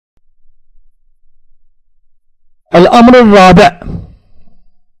الأمر الرابع،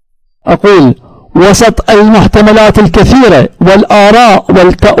 أقول وسط المحتملات الكثيرة والآراء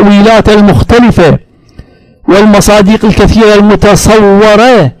والتأويلات المختلفة والمصادق الكثيرة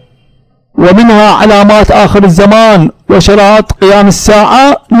المتصورة، ومنها علامات آخر الزمان وشراط قيام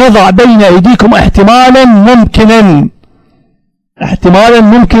الساعة، نضع بين أيديكم احتمالا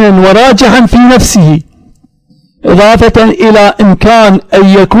ممكنا وراجحا في نفسه، إضافة إلى إمكان أن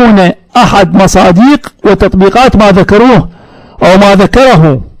يكون أحد مصادق وتطبيقات ما ذكروه أو ما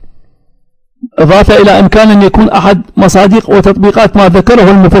ذكره، إضافة إلى إمكان أن يكون أحد مصادق وتطبيقات ما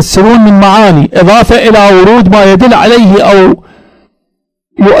ذكره المفسرون من معاني، إضافة إلى ورود ما يدل عليه أو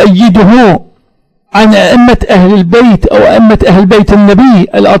يؤيده عن أئمة أهل البيت أو أئمة أهل بيت النبي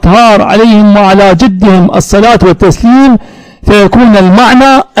الأطهار عليهم وعلى جدهم الصلاة والتسليم، فيكون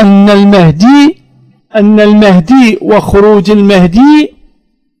المعنى أن المهدي وخروج المهدي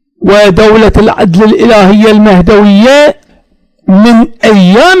ودولة العدل الإلهية المهدوية من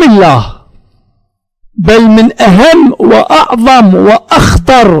أيام الله، بل من أهم وأعظم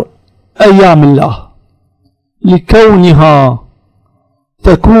وأخطر أيام الله، لكونها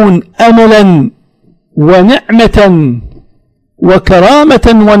تكون أملا ونعمة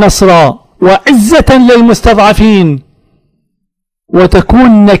وكرامة ونصرا وعزة للمستضعفين،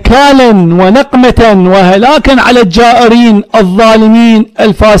 وتكون نكالا ونقمة وهلاكا على الجائرين الظالمين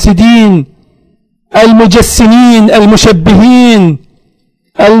الفاسدين المجسمين المشبهين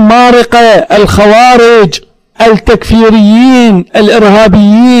المارقة الخوارج التكفيريين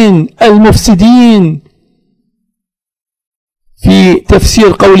الإرهابيين المفسدين. في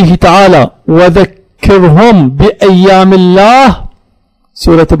تفسير قوله تعالى وذكرهم بأيام الله،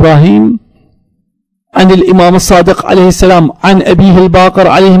 سورة إبراهيم، عن الإمام الصادق عليه السلام عن أبيه الباقر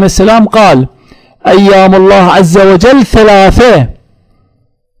عليه السلام قال أيام الله عز وجل 3: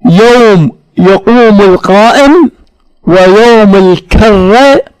 يوم يقوم القائم، ويوم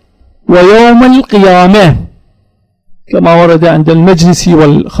الكرة، ويوم القيامة، كما ورد عند المجلسي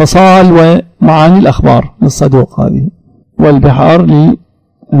والخصال ومعاني الأخبار للصدوق هذه والبحار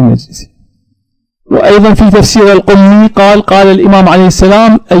للمجلسي. وأيضا في تفسير القمي قال الإمام عليه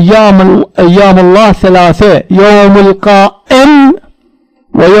السلام أيام الله 3: يوم القائم،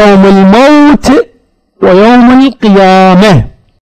 ويوم الموت، ويوم القيامة.